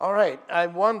All right, I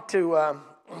want to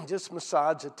just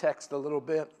massage the text a little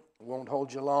bit. It won't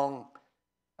hold you long.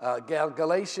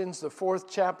 Galatians, the 4th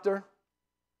chapter,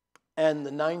 and the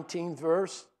 19th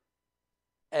verse.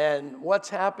 And what's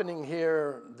happening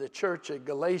here, the church at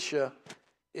Galatia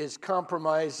is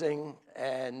compromising,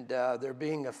 and they're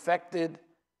being affected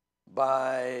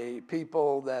by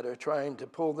people that are trying to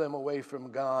pull them away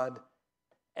from God.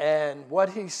 And what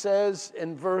he says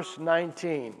in verse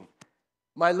 19,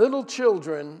 my little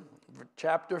children,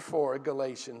 chapter 4,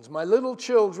 Galatians, my little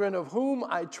children, of whom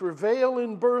I travail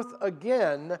in birth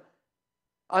again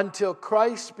until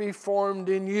Christ be formed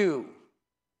in you.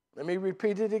 Let me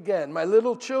repeat it again. My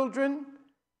little children,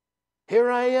 here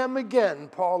I am again,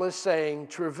 Paul is saying,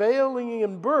 travailing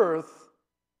in birth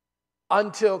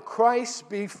until Christ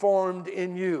be formed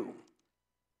in you.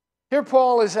 Here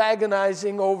Paul is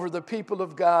agonizing over the people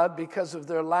of God because of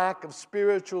their lack of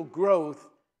spiritual growth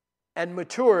and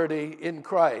maturity in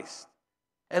Christ.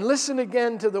 And listen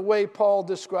again to the way Paul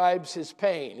describes his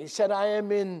pain. He said, I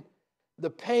am in the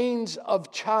pains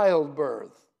of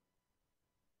childbirth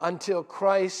until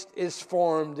Christ is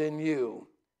formed in you.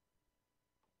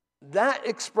 That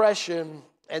expression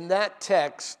and that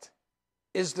text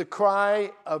is the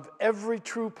cry of every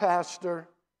true pastor,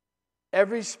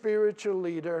 every spiritual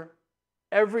leader,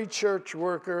 every church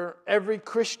worker, every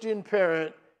Christian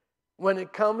parent, when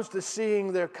it comes to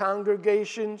seeing their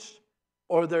congregations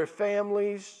or their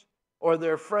families or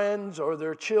their friends or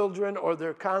their children or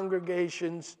their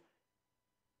congregations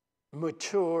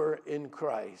mature in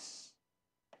Christ.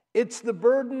 It's the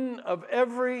burden of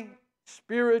every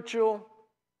spiritual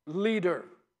leader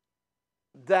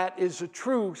that is a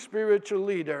true spiritual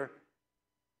leader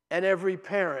and every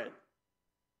parent.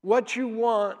 What you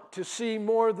want to see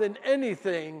more than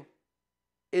anything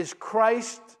is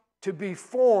Christ to be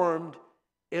formed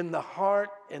in the heart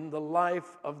and the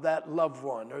life of that loved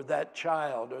one or that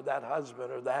child or that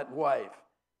husband or that wife.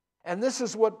 And this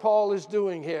is what Paul is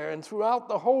doing here. And throughout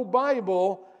the whole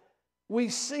Bible, we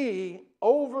see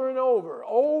over and over,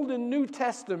 Old and New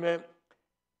Testament,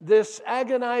 this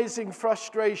agonizing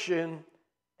frustration,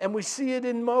 and we see it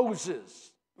in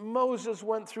Moses. Moses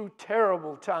went through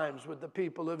terrible times with the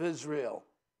people of Israel.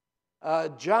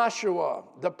 Joshua,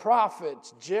 the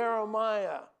prophets,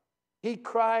 Jeremiah, he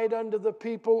cried unto the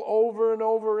people over and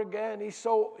over again. He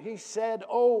said,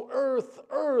 "Oh, earth,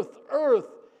 earth, earth,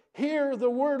 hear the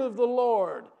word of the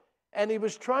Lord." And he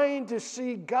was trying to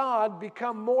see God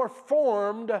become more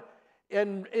formed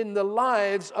in the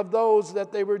lives of those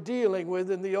that they were dealing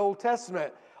with in the Old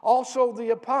Testament. Also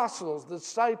the apostles, the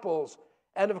disciples,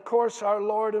 and of course our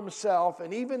Lord himself.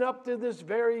 And even up to this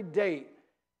very date,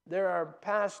 there are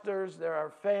pastors, there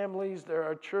are families, there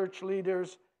are church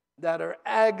leaders that are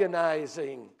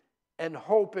agonizing and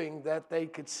hoping that they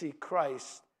could see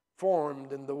Christ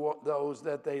formed in those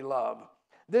that they love.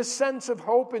 This sense of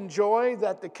hope and joy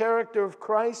that the character of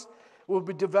Christ will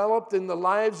be developed in the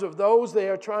lives of those they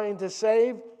are trying to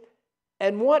save.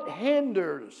 And what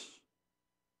hinders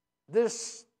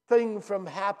this thing from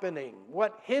happening?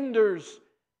 What hinders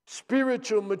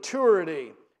spiritual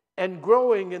maturity and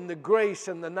growing in the grace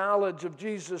and the knowledge of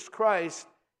Jesus Christ,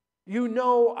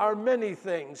 are many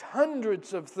things.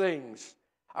 Hundreds of things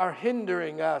are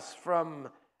hindering us from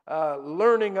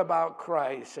learning about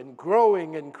Christ and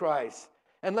growing in Christ.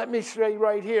 And let me say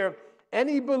right here,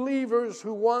 any believers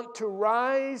who want to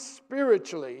rise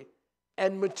spiritually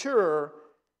and mature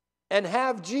and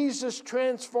have Jesus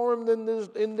transformed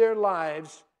in their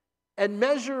lives and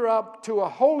measure up to a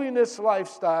holiness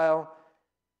lifestyle,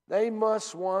 they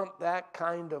must want that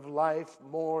kind of life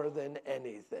more than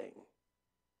anything.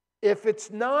 If it's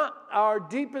not our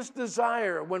deepest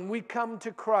desire when we come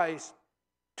to Christ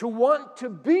to want to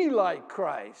be like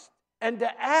Christ and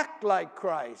to act like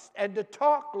Christ and to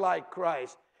talk like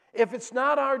Christ, if it's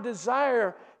not our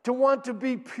desire to want to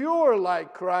be pure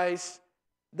like Christ,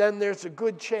 then there's a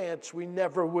good chance we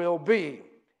never will be.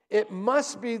 It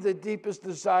must be the deepest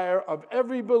desire of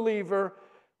every believer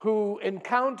who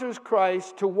encounters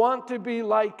Christ to want to be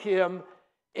like him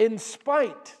in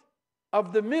spite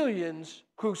of the millions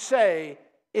who say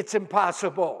it's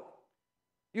impossible.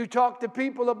 You talk to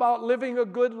people about living a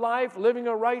good life, living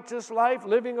a righteous life,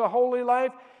 living a holy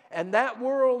life, and that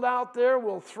world out there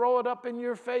will throw it up in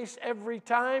your face every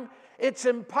time. It's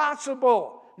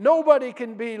impossible. Nobody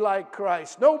can be like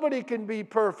Christ. Nobody can be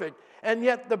perfect. And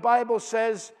yet the Bible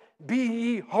says, "Be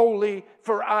ye holy,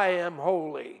 for I am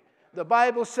holy." The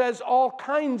Bible says all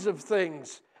kinds of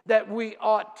things that we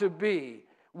ought to be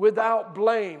without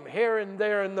blame here and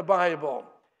there in the Bible.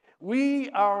 We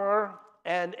are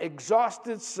an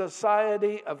exhausted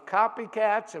society of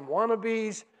copycats and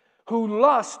wannabes who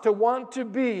lust to want to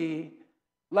be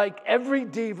like every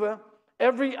diva,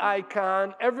 every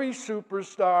icon, every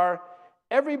superstar,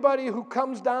 everybody who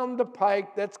comes down the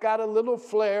pike that's got a little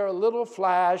flair, a little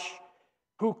flash,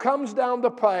 who comes down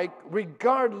the pike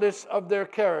regardless of their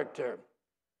character.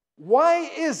 Why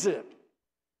is it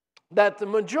that the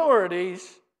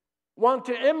majorities want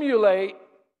to emulate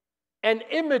and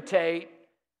imitate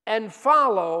and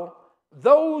follow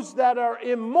those that are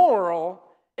immoral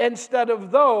instead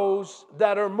of those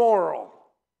that are moral?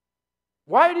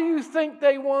 Why do you think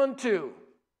they want to?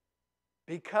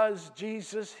 Because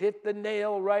Jesus hit the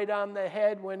nail right on the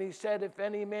head when he said, if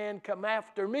any man come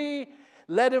after me,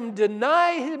 let him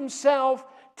deny himself,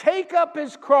 take up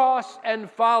his cross, and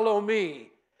follow me.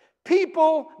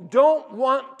 People don't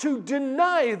want to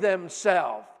deny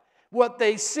themselves. What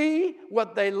they see,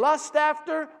 what they lust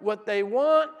after, what they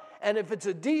want, and if it's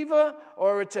a diva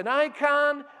or it's an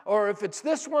icon or if it's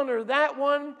this one or that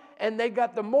one, and they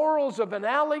got the morals of an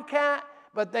alley cat,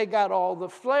 but they got all the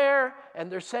flair and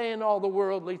they're saying all the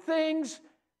worldly things,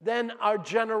 then our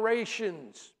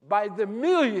generations, by the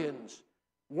millions,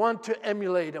 want to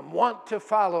emulate them, want to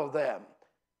follow them.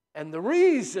 And the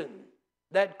reason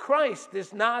that Christ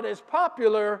is not as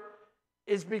popular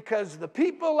is because the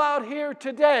people out here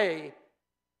today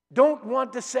don't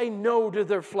want to say no to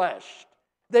their flesh.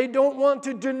 They don't want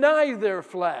to deny their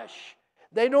flesh.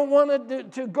 They don't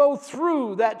want to go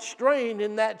through that strain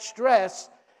and that stress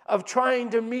of trying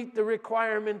to meet the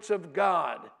requirements of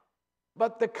God.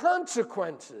 But the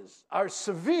consequences are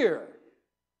severe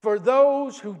for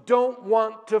those who don't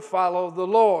want to follow the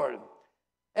Lord.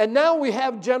 And now we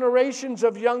have generations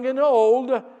of young and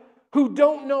old who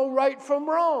don't know right from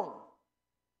wrong.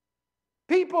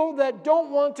 People that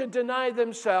don't want to deny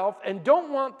themselves and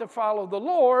don't want to follow the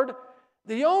Lord,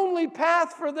 the only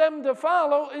path for them to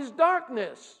follow is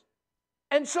darkness.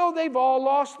 And so they've all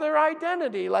lost their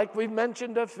identity, like we've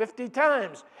mentioned 50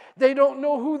 times. They don't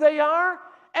know who they are,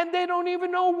 and they don't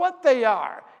even know what they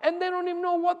are. And they don't even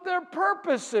know what their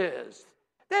purpose is.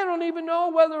 They don't even know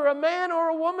whether a man or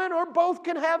a woman or both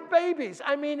can have babies.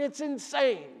 I mean, it's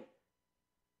insane.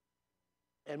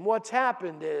 And what's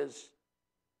happened is,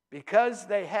 because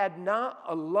they had not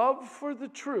a love for the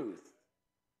truth,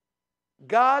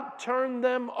 God turned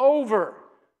them over.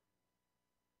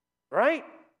 Right?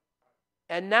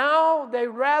 And now they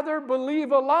rather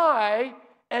believe a lie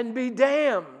and be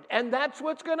damned. And that's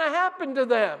what's going to happen to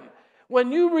them.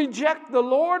 When you reject the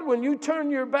Lord, when you turn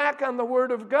your back on the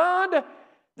Word of God,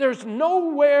 there's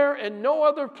nowhere and no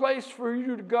other place for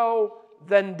you to go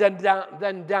than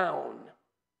down.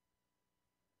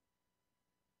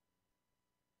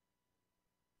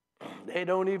 They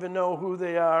don't even know who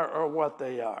they are or what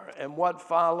they are. And what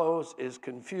follows is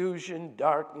confusion,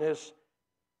 darkness,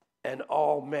 and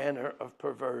all manner of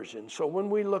perversion. So when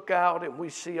we look out and we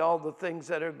see all the things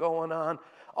that are going on,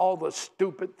 all the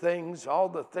stupid things, all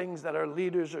the things that our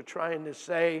leaders are trying to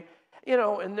say,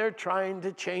 and they're trying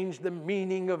to change the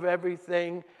meaning of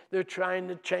everything. They're trying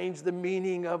to change the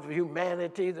meaning of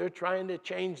humanity. They're trying to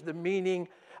change the meaning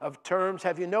of terms.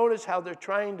 Have you noticed how they're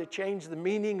trying to change the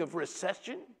meaning of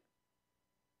recession?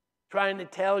 Trying to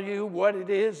tell you what it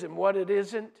is and what it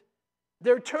isn't.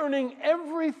 They're turning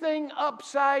everything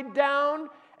upside down,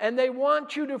 and they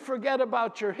want you to forget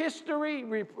about your history,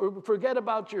 forget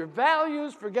about your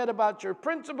values, forget about your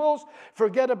principles,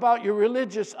 forget about your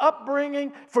religious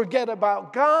upbringing, forget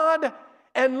about God,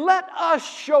 and let us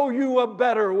show you a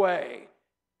better way.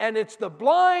 And it's the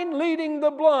blind leading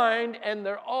the blind, and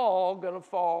they're all going to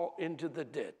fall into the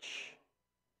ditch.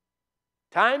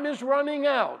 Time is running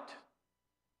out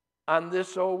on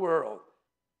this old world.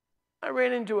 I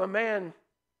ran into a man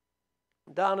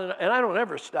down in, and I don't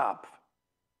ever stop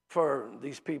for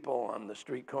these people on the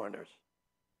street corners.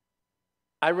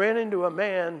 I ran into a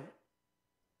man,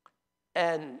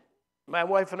 and my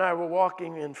wife and I were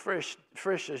walking in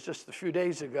Frisch's just a few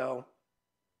days ago,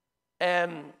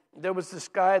 and there was this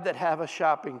guy that had a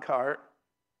shopping cart.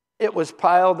 It was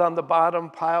piled on the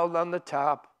bottom, piled on the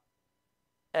top,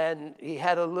 and he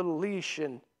had a little leash,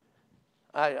 and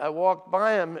I walked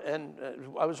by him, and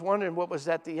I was wondering what was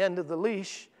at the end of the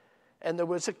leash, and there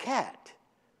was a cat.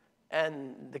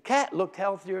 And the cat looked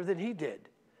healthier than he did.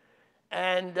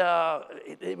 And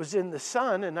it was in the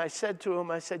sun, and I said to him,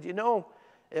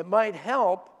 it might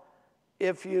help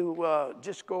if you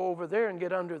just go over there and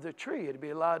get under the tree. It'd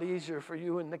be a lot easier for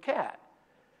you and the cat.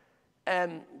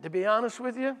 And to be honest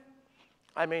with you,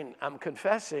 I'm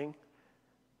confessing,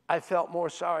 I felt more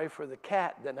sorry for the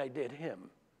cat than I did him.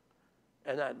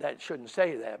 And that shouldn't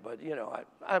say that, but,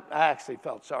 I actually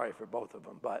felt sorry for both of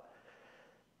them. But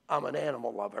I'm an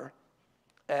animal lover.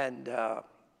 And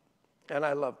And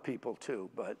I love people too,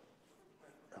 but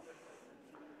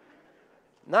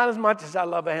not as much as I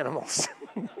love animals.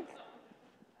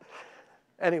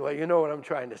 Anyway, you know what I'm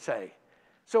trying to say.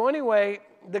 So anyway,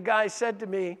 the guy said to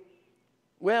me,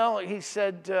 well, he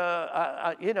said,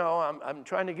 I'm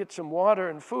trying to get some water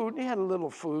and food. And he had a little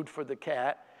food for the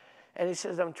cat. And he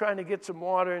says, I'm trying to get some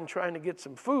water and trying to get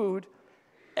some food.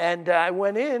 And I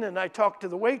went in and I talked to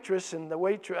the waitress. And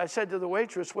I said to the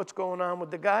waitress, what's going on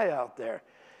with the guy out there?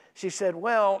 She said,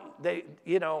 well,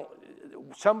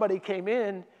 somebody came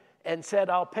in and said,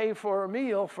 I'll pay for a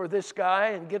meal for this guy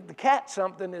and give the cat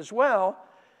something as well.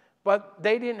 But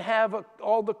they didn't have,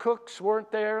 all the cooks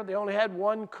weren't there. They only had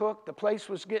one cook. The place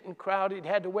was getting crowded.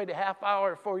 You had to wait a half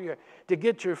hour to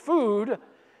get your food.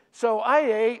 So I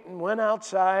ate and went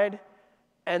outside,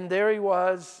 and there he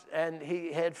was, and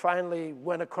he had finally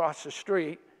went across the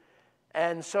street.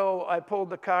 And so I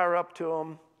pulled the car up to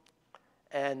him,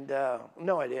 and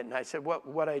no, I didn't. I said,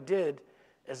 what I did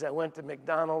is I went to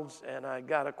McDonald's, and I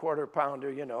got a quarter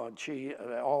pounder, cheese,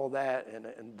 all that,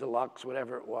 and deluxe,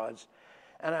 whatever it was.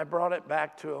 And I brought it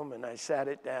back to him, and I sat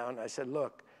it down. I said,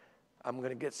 look, I'm going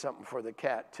to get something for the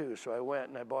cat, too. So I went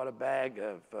and I bought a bag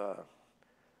of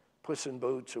Puss in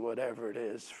Boots or whatever it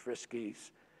is, Friskies,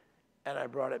 and I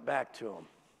brought it back to him.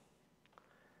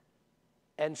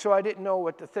 And so I didn't know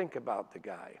what to think about the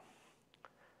guy.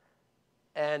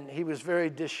 And he was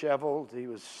very disheveled. He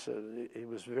was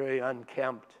very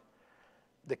unkempt.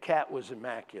 The cat was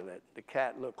immaculate. The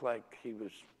cat looked like he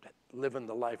was living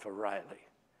the life of Riley.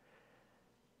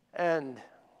 And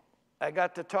I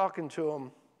got to talking to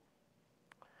him,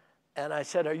 and I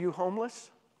said, are you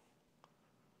homeless?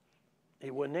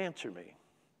 He wouldn't answer me.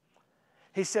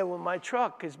 He said, well, my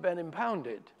truck has been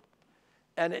impounded,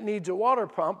 and it needs a water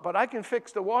pump, but I can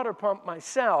fix the water pump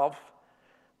myself,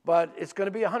 but it's going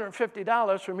to be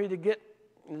 $150 for me to get,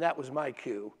 and that was my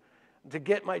cue, to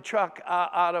get my truck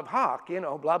out of hock,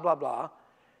 blah, blah, blah.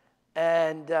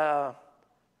 And I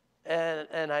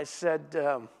said,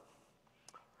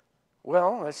 who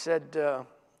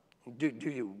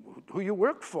you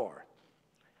work for?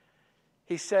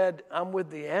 He said, I'm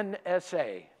with the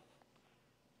NSA.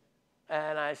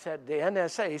 And I said, the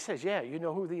NSA? He says, yeah, you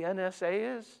know who the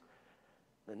NSA is?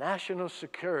 The National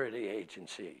Security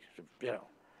Agency,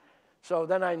 So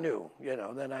then I knew,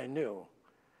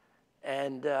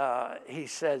 And he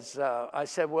says, I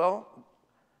said, well,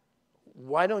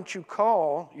 why don't you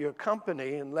call your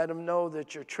company and let them know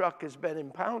that your truck has been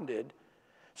impounded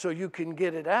so you can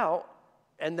get it out,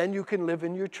 and then you can live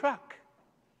in your truck.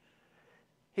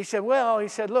 He said,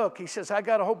 look, I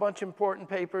got a whole bunch of important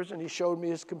papers, and he showed me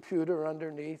his computer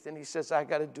underneath, and he says, I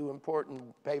got to do important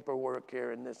paperwork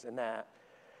here and this and that.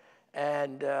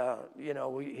 And,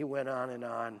 he went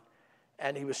on,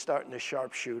 and he was starting to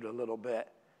sharpshoot a little bit.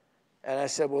 And I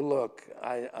said, well, look,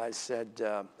 I said,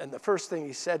 and the first thing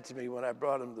he said to me when I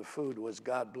brought him the food was,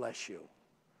 God bless you.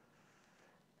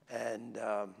 And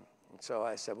so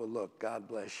I said, well, look, God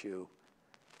bless you.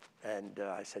 And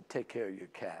I said, take care of your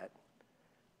cat.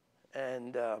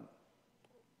 And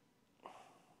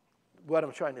what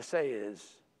I'm trying to say is,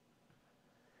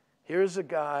 here's a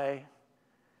guy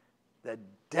that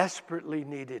desperately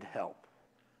needed help,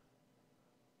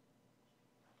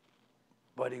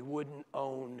 but he wouldn't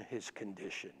own his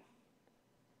condition.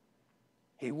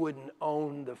 He wouldn't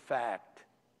own the fact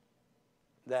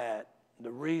that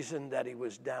the reason that he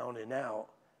was down and out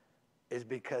is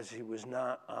because he was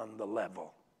not on the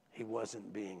level. He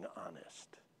wasn't being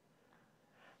honest.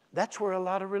 That's where a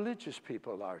lot of religious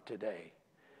people are today.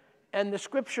 And the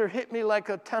scripture hit me like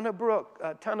a ton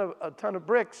of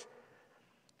bricks.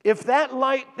 If that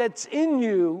light that's in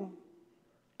you,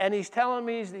 and he's telling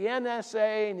me he's the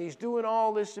NSA, and he's doing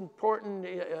all this important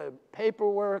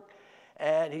paperwork,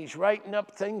 and he's writing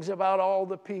up things about all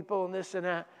the people and this and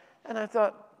that, and I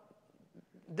thought,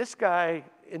 this guy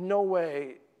in no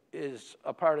way is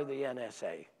a part of the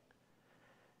NSA.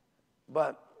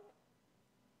 But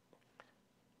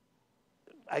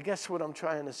I guess what I'm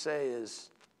trying to say is,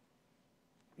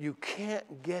 you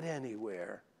can't get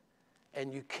anywhere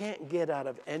and you can't get out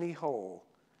of any hole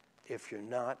if you're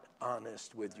not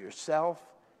honest with yourself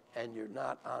and you're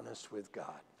not honest with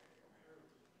God.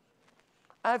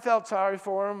 I felt sorry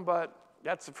for him, but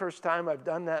that's the first time I've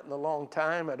done that in a long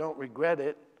time. I don't regret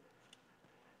it.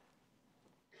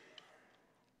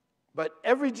 But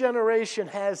every generation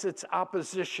has its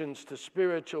oppositions to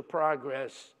spiritual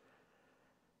progress.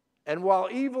 And while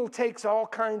evil takes all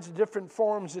kinds of different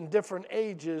forms in different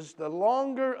ages, the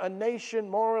longer a nation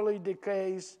morally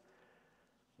decays,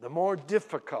 the more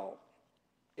difficult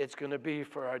it's going to be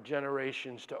for our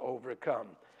generations to overcome.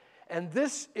 And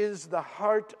this is the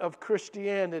heart of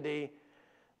Christianity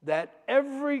that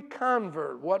every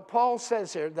convert, what Paul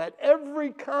says here, that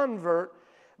every convert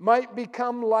might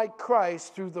become like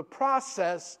Christ through the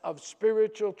process of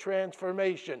spiritual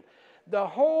transformation. The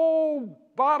whole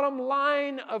bottom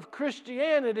line of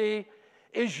Christianity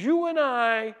is you and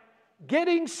I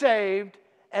getting saved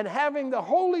and having the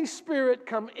Holy Spirit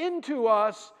come into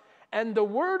us and the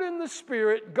Word and the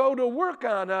Spirit go to work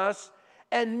on us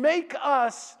and make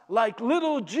us like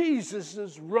little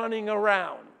Jesuses running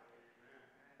around.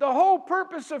 The whole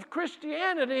purpose of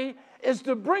Christianity is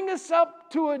to bring us up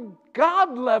to a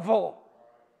God level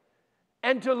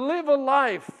and to live a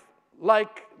life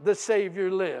like the Savior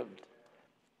lived.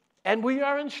 And we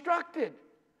are instructed,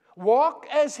 walk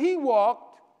as he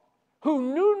walked,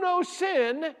 who knew no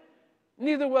sin,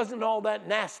 neither wasn't all that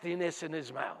nastiness in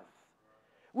his mouth.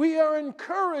 We are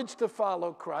encouraged to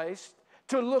follow Christ,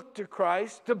 to look to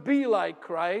Christ, to be like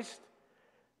Christ,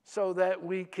 so that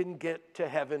we can get to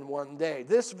heaven one day.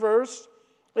 This verse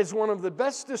is one of the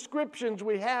best descriptions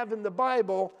we have in the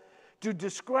Bible to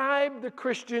describe the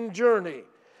Christian journey.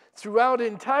 Throughout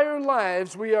entire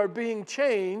lives, we are being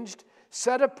changed,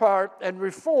 set apart, and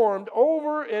reformed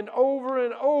over and over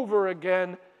and over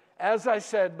again, as I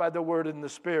said, by the Word and the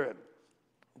Spirit.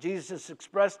 Jesus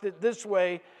expressed it this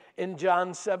way in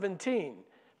John 17,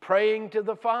 praying to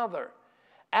the Father,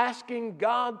 asking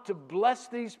God to bless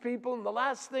these people. And the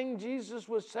last thing Jesus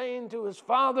was saying to his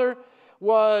Father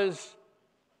was,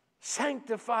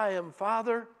 sanctify them,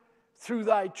 Father, through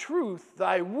thy truth.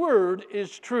 Thy word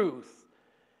is truth.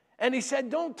 And he said,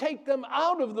 don't take them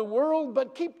out of the world,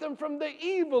 but keep them from the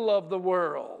evil of the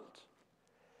world.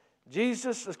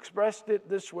 Jesus expressed it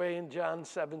this way in John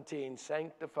 17,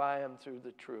 sanctify them through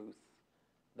the truth.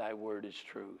 Thy word is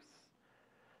truth.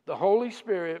 The Holy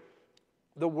Spirit,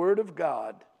 the Word of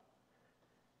God,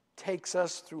 takes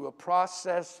us through a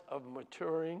process of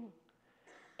maturing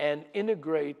and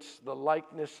integrates the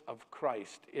likeness of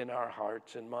Christ in our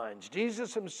hearts and minds.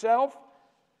 Jesus himself,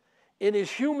 in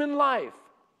his human life,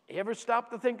 you ever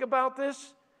stop to think about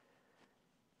this?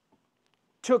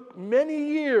 Took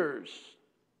many years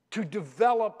to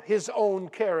develop his own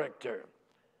character.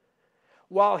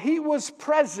 While he was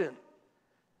present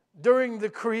during the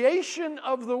creation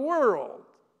of the world,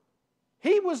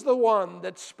 he was the one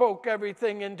that spoke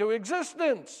everything into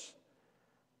existence.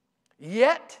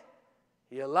 Yet,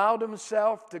 he allowed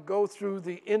himself to go through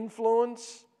the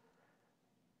influence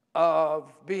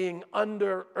of being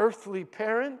under earthly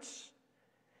parents.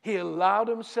 He allowed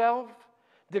himself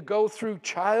to go through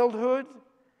childhood.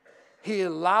 He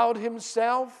allowed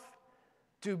himself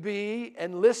to be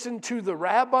and listen to the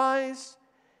rabbis.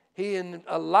 He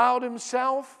allowed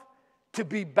himself to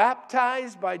be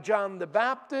baptized by John the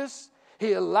Baptist.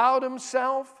 He allowed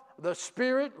himself, the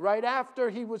Spirit, right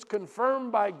after he was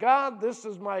confirmed by God, this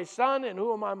is my Son in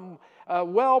whom I'm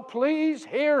well pleased,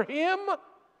 hear him.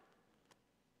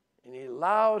 And he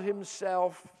allowed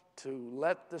himself to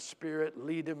let the Spirit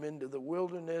lead him into the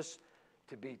wilderness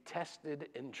to be tested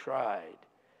and tried.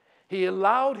 He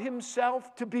allowed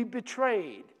himself to be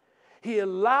betrayed. He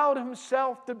allowed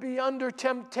himself to be under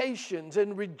temptations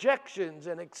and rejections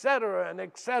and et cetera and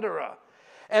et cetera.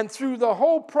 And through the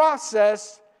whole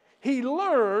process, he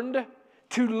learned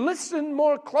to listen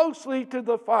more closely to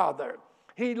the Father.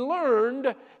 He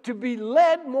learned to be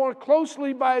led more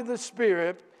closely by the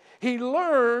Spirit. He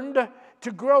learned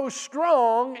to grow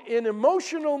strong in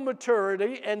emotional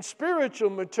maturity and spiritual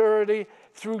maturity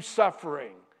through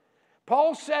suffering.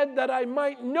 Paul said that I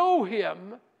might know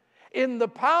him in the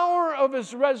power of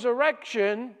his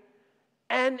resurrection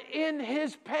and in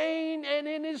his pain and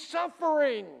in his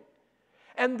suffering.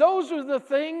 And those are the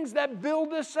things that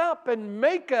build us up and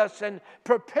make us and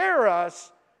prepare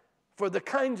us for the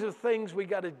kinds of things we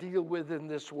got to deal with in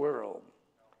this world.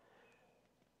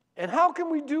 And how can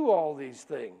we do all these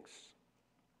things?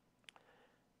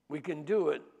 We can do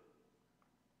it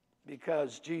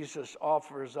because Jesus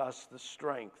offers us the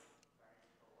strength.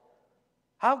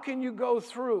 How can you go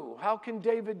through? How can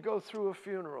David go through a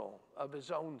funeral of his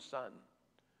own son?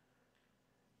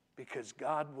 Because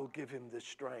God will give him the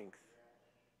strength.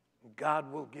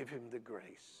 God will give him the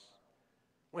grace.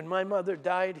 When my mother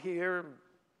died here,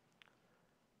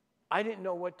 I didn't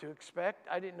know what to expect.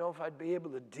 I didn't know if I'd be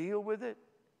able to deal with it.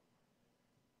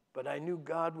 But I knew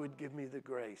God would give me the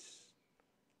grace.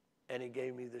 And he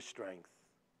gave me the strength.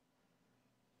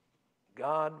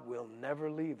 God will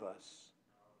never leave us.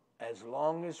 As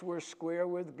long as we're square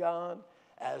with God,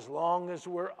 as long as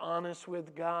we're honest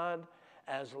with God,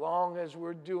 as long as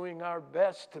we're doing our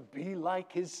best to be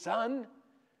like his Son,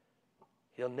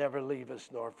 he'll never leave us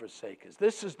nor forsake us.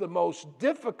 This is the most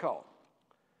difficult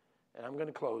and I'm going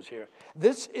to close here.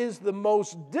 This is the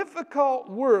most difficult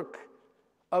work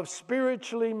of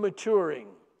spiritually maturing.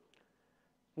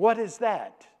 What is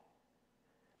that?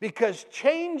 Because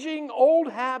changing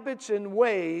old habits and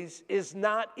ways is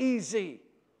not easy.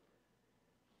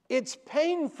 It's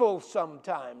painful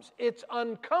sometimes. It's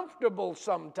uncomfortable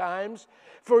sometimes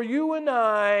for you and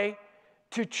I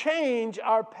to change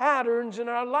our patterns and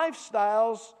our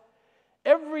lifestyles.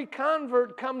 Every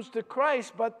convert comes to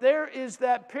Christ, but there is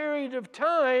that period of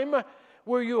time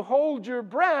where you hold your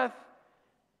breath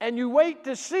and you wait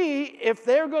to see if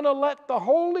they're going to let the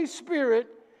Holy Spirit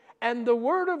and the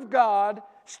Word of God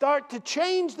start to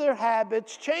change their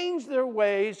habits, change their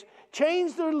ways,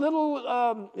 change their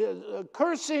little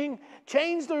cursing,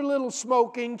 change their little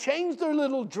smoking, change their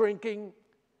little drinking.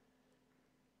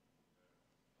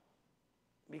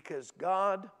 Because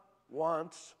God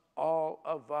wants all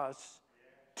of us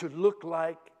to look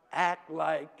like, act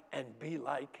like, and be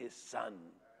like His Son.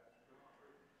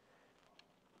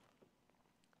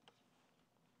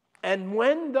 And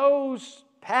when those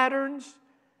patterns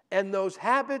and those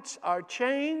habits are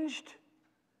changed,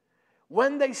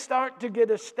 when they start to get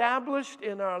established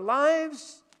in our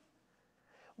lives,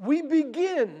 we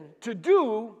begin to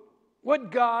do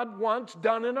what God wants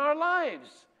done in our lives.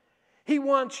 He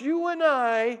wants you and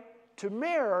I to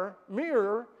mirror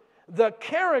the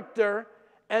character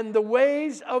and the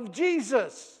ways of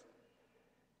Jesus.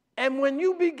 And when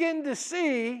you begin to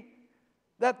see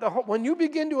that when you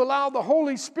begin to allow the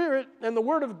Holy Spirit and the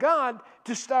Word of God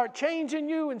to start changing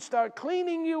you and start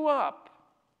cleaning you up,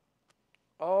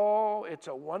 oh, it's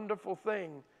a wonderful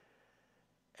thing.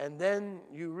 And then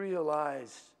you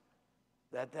realize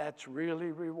that that's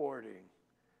really rewarding.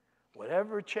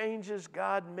 Whatever changes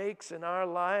God makes in our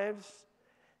lives,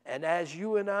 and as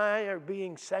you and I are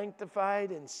being sanctified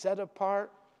and set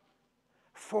apart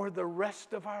for the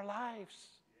rest of our lives,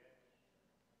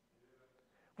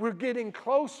 we're getting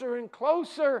closer and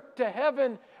closer to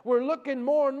heaven. We're looking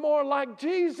more and more like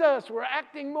Jesus. We're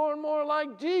acting more and more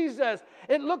like Jesus.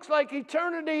 It looks like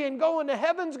eternity and going to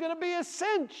heaven's going to be a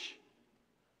cinch.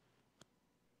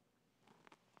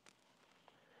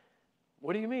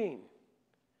 What do you mean?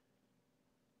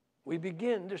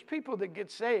 There's people that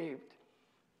get saved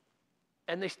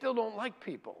and they still don't like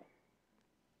people.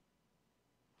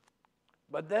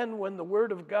 But then when the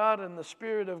Word of God and the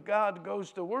Spirit of God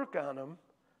goes to work on them,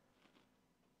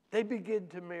 they begin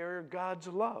to mirror God's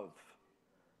love.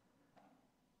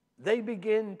 They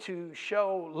begin to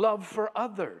show love for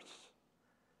others.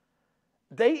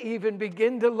 They even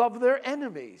begin to love their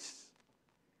enemies.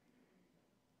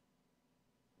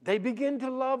 They begin to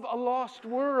love a lost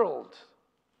world.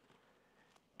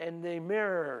 And they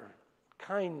mirror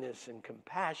kindness and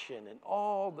compassion and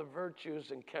all the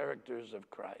virtues and characters of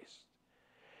Christ.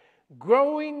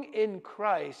 Growing in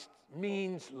Christ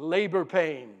means labor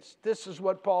pains. This is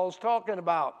what Paul's talking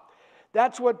about.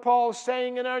 That's what Paul's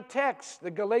saying in our text.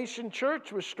 The Galatian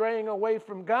church was straying away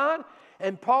from God,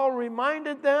 and Paul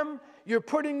reminded them, you're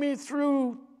putting me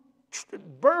through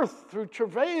birth, through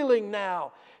travailing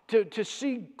now, to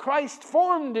see Christ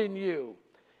formed in you,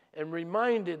 and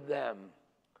reminded them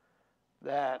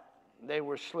that they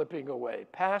were slipping away.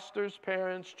 Pastors,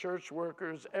 parents, church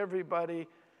workers, everybody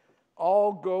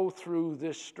all go through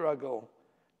this struggle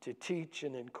to teach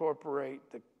and incorporate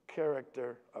the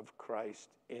character of Christ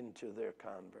into their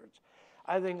converts.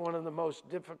 I think one of the most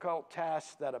difficult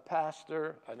tasks that a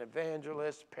pastor, an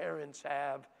evangelist, parents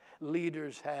have,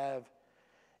 leaders have,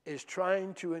 is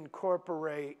trying to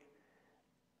incorporate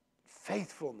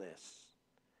faithfulness,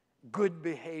 good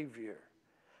behavior,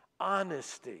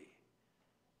 honesty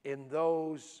in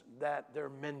those that they're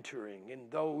mentoring, in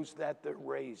those that they're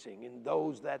raising, in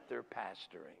those that they're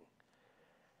pastoring.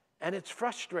 And it's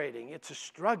frustrating. It's a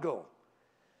struggle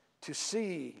to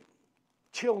see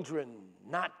children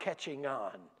not catching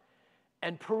on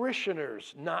and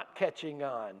parishioners not catching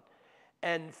on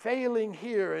and failing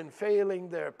here and failing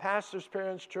there. Pastors,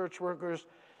 parents, church workers,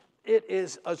 it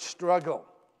is a struggle.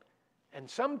 And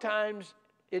sometimes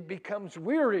it becomes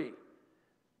weary.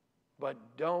 But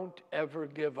don't ever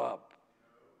give up.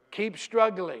 Keep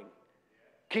struggling.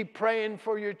 Keep praying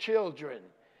for your children.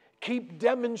 Keep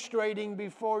demonstrating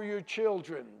before your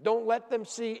children. Don't let them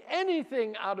see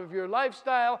anything out of your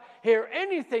lifestyle, hear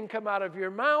anything come out of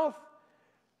your mouth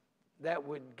that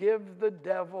would give the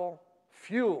devil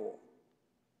fuel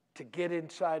to get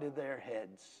inside of their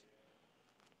heads.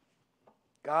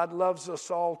 God loves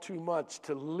us all too much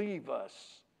to leave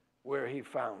us where He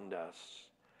found us.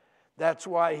 That's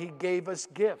why He gave us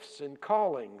gifts and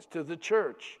callings to the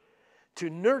church to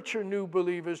nurture new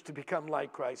believers to become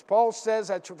like Christ. Paul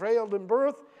says, I travailed in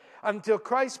birth. until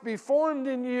Christ be formed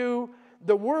in you.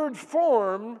 The word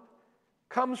formed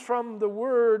comes from the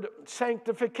word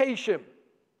sanctification.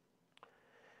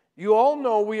 You all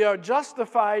know we are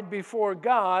justified before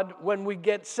God when we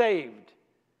get saved.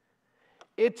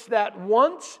 It's that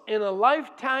once in a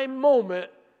lifetime moment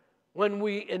when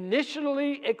we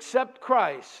initially accept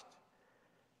Christ.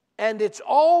 And it's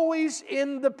always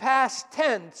in the past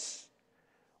tense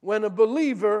when a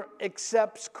believer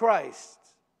accepts Christ.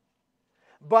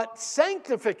 But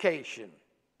sanctification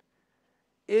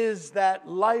is that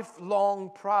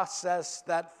lifelong process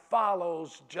that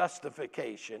follows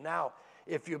justification. Now,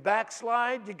 if you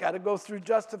backslide, you got to go through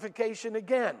justification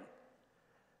again.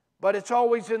 But it's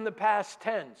always in the past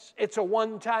tense. It's a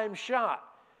one-time shot.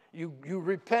 You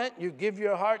repent, you give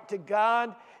your heart to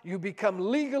God, you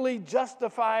become legally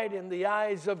justified in the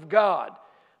eyes of God.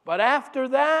 But after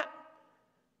that,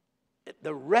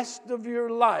 the rest of your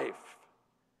life,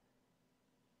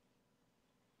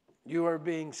 you are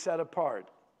being set apart.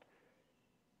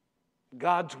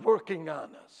 God's working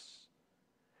on us.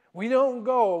 We don't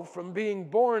go from being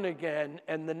born again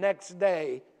and the next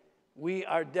day we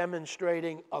are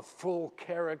demonstrating a full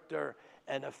character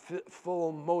and a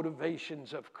full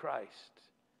motivations of Christ.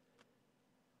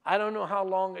 I don't know how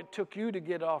long it took you to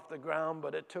get off the ground,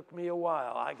 but it took me a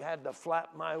while. I had to flap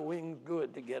my wings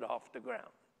good to get off the ground.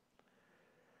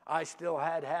 I still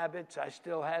had habits, I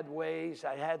still had ways,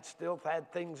 still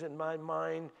had things in my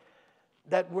mind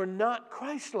that were not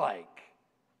Christ-like.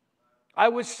 I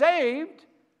was saved,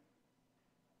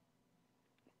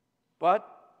 but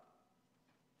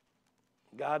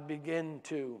God began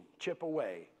to chip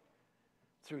away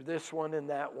through this one and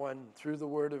that one, through the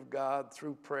Word of God,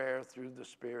 through prayer, through the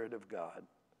Spirit of God.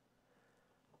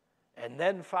 And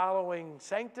then following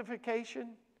sanctification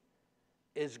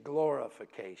is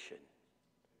glorification.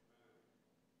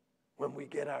 When we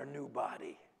get our new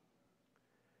body.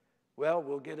 Well,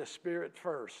 we'll get a spirit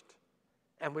first.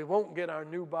 And we won't get our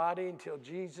new body until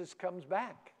Jesus comes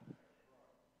back.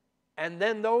 And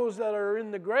then those that are in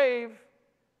the grave,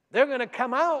 they're going to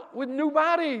come out with new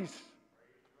bodies.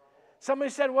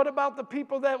 Somebody said, what about the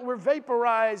people that were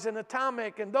vaporized and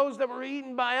atomic and those that were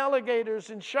eaten by alligators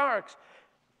and sharks?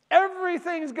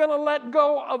 Everything's going to let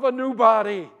go of a new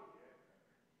body.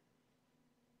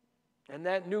 And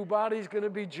that new body is going to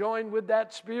be joined with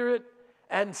that spirit,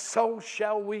 and so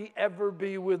shall we ever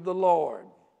be with the Lord.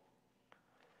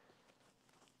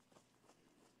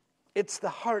 It's the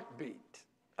heartbeat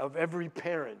of every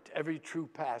parent, every true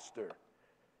pastor,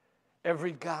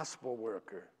 every gospel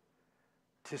worker,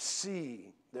 to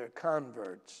see their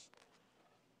converts,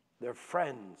 their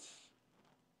friends,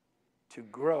 to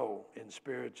grow in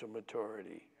spiritual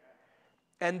maturity.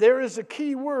 And there is a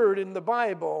key word in the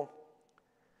Bible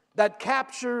that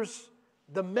captures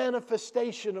the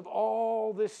manifestation of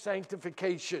all this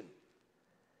sanctification.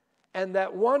 And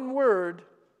that one word,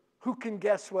 who can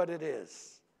guess what it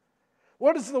is?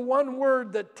 What is the one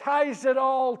word that ties it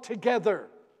all together?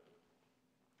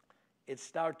 It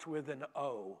starts with an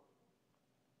O.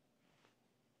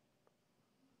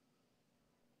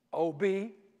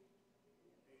 O-B.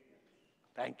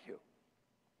 Thank you.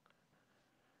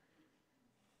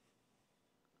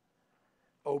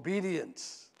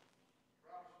 Obedience.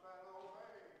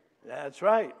 That's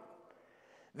right.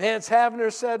 Vance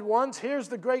Havner said once, here's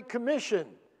the Great Commission.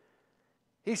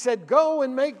 He said, go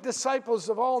and make disciples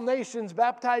of all nations,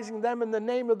 baptizing them in the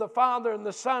name of the Father and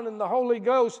the Son and the Holy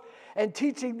Ghost, and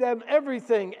teaching them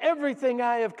everything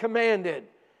I have commanded.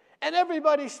 And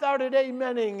everybody started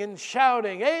amening and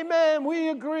shouting, amen, we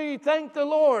agree, thank the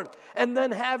Lord. And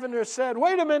then Havner said,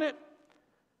 wait a minute,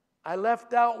 I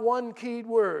left out one key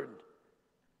word.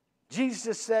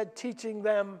 Jesus said, teaching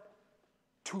them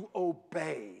to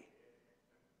obey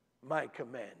my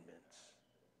commandments.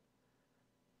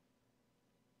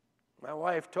 My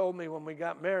wife told me when we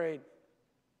got married,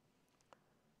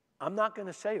 I'm not going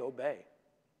to say obey.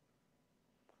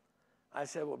 I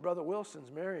said, well, Brother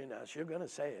Wilson's marrying us. You're going to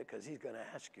say it because he's going to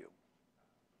ask you.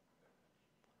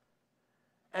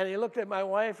 And he looked at my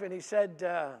wife and he said,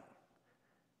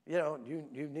 you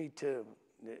need to,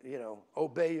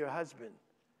 obey your husband.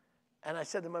 And I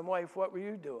said to my wife, what were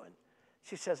you doing?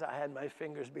 She says, I had my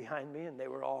fingers behind me and they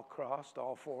were all crossed,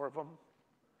 all four of them.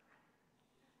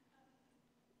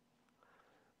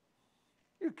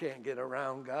 You can't get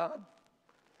around God.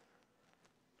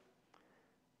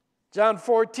 John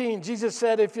 14, Jesus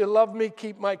said, if you love me,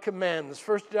 keep my commandments.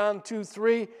 1 John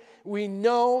 2:3, we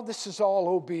know, this is all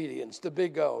obedience, the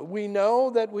big O. We know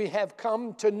that we have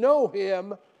come to know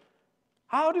him.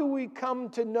 How do we come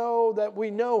to know that we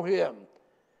know him?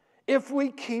 If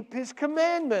we keep his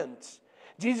commandments.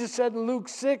 Jesus said in Luke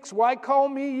 6, why call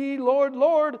me ye Lord,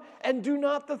 Lord, and do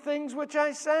not the things which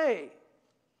I say?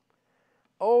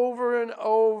 Over and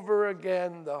over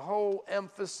again, the whole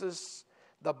emphasis,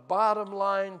 the bottom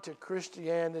line to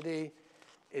Christianity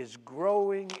is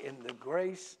growing in the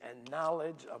grace and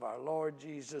knowledge of our Lord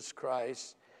Jesus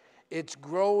Christ. It's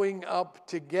growing up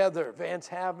together. Vance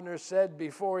Havner said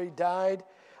before he died,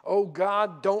 oh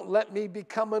God, don't let me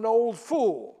become an old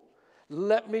fool.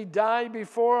 Let me die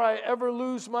before I ever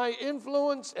lose my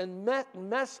influence and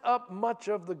mess up much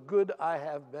of the good I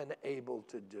have been able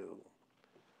to do.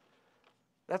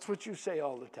 That's what you say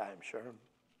all the time, Sherm.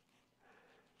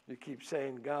 You keep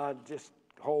saying, God, just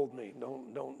hold me.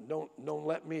 Don't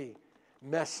let me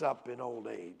mess up in old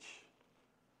age.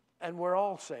 And we're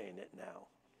all saying it now.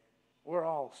 We're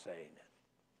all saying it.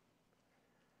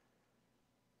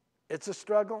 It's a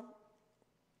struggle.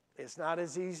 It's not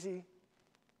as easy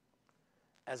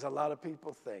as a lot of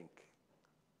people think.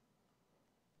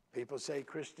 People say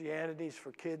Christianity's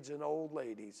for kids and old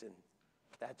ladies, and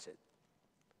that's it.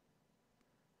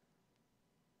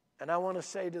 And I want to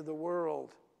say to the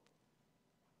world,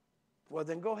 well,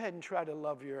 then go ahead and try to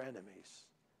love your enemies.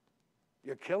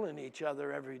 You're killing each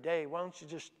other every day. Why don't you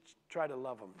just try to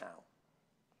love them now?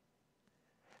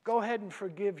 Go ahead and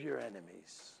forgive your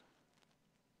enemies.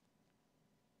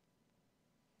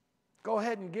 Go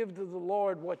ahead and give to the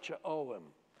Lord what you owe him.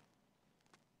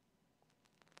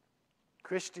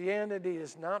 Christianity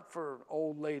is not for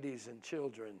old ladies and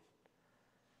children.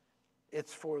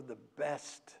 It's for the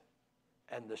best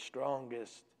and the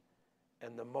strongest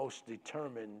and the most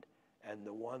determined and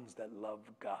the ones that love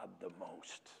God the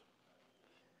most.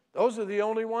 Those are the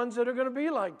only ones that are going to be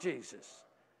like Jesus.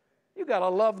 You got to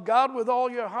love God with all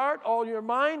your heart, all your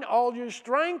mind, all your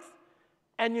strength,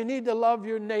 and you need to love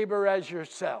your neighbor as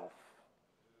yourself,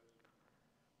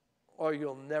 or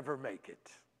you'll never make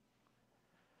it.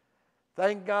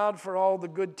 Thank God for all the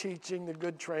good teaching, the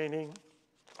good training.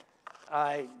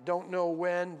 I don't know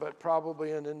when, but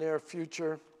probably in the near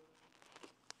future,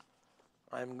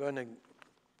 I'm going to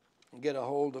get a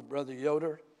hold of Brother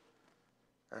Yoder,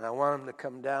 and I want him to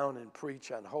come down and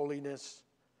preach on holiness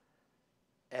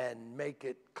and make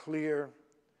it clear.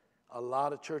 A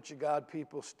lot of Church of God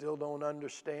people still don't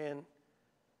understand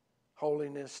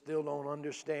holiness, still don't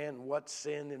understand what's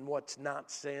sin and what's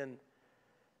not sin.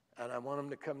 And I want him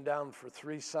to come down for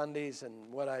 3 Sundays, and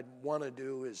what I want to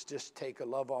do is just take a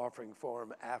love offering for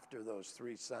him after those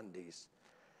 3 Sundays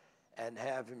and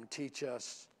have him teach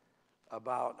us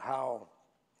about how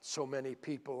so many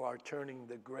people are turning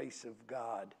the grace of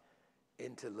God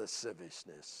into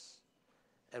lasciviousness.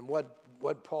 And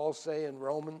what Paul say in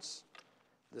Romans,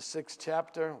 the 6th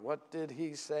chapter, what did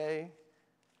he say?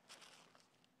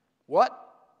 What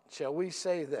shall we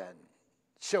say then?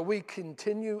 Shall we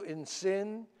continue in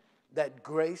sin that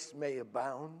grace may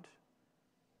abound?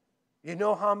 You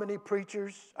know how many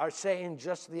preachers are saying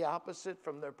just the opposite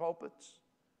from their pulpits?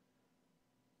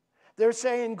 They're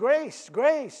saying grace,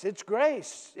 grace,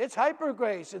 it's hyper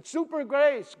grace, it's super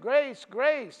grace,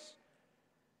 grace.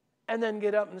 And then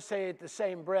get up and say at the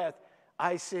same breath,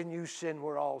 I sin, you sin,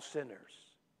 we're all sinners.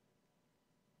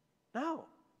 No.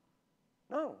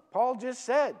 Paul just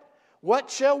said,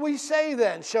 what shall we say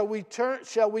then? Shall we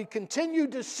continue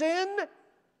to sin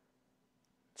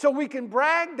so we can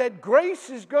brag that grace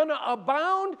is going to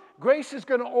abound? Grace is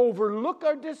going to overlook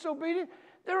our disobedience?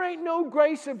 There ain't no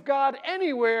grace of God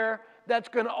anywhere that's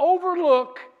going to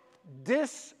overlook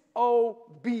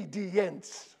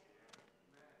disobedience.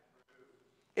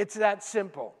 It's that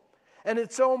simple. And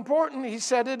it's so important, he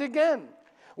said it again.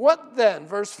 What then?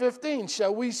 Verse 15,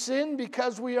 shall we sin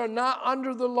because we are not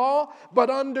under the law,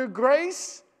 but under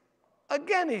grace?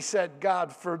 Again, he said,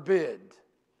 God forbid.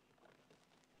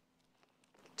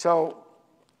 So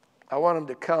I want him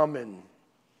to come and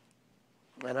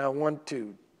I want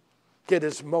to get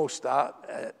as much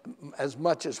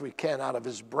as we can out of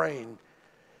his brain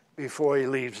before he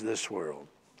leaves this world.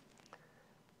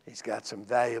 He's got some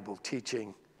valuable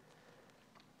teaching,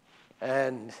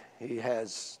 and he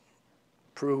has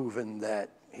proven that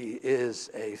he is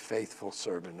a faithful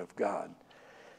servant of God.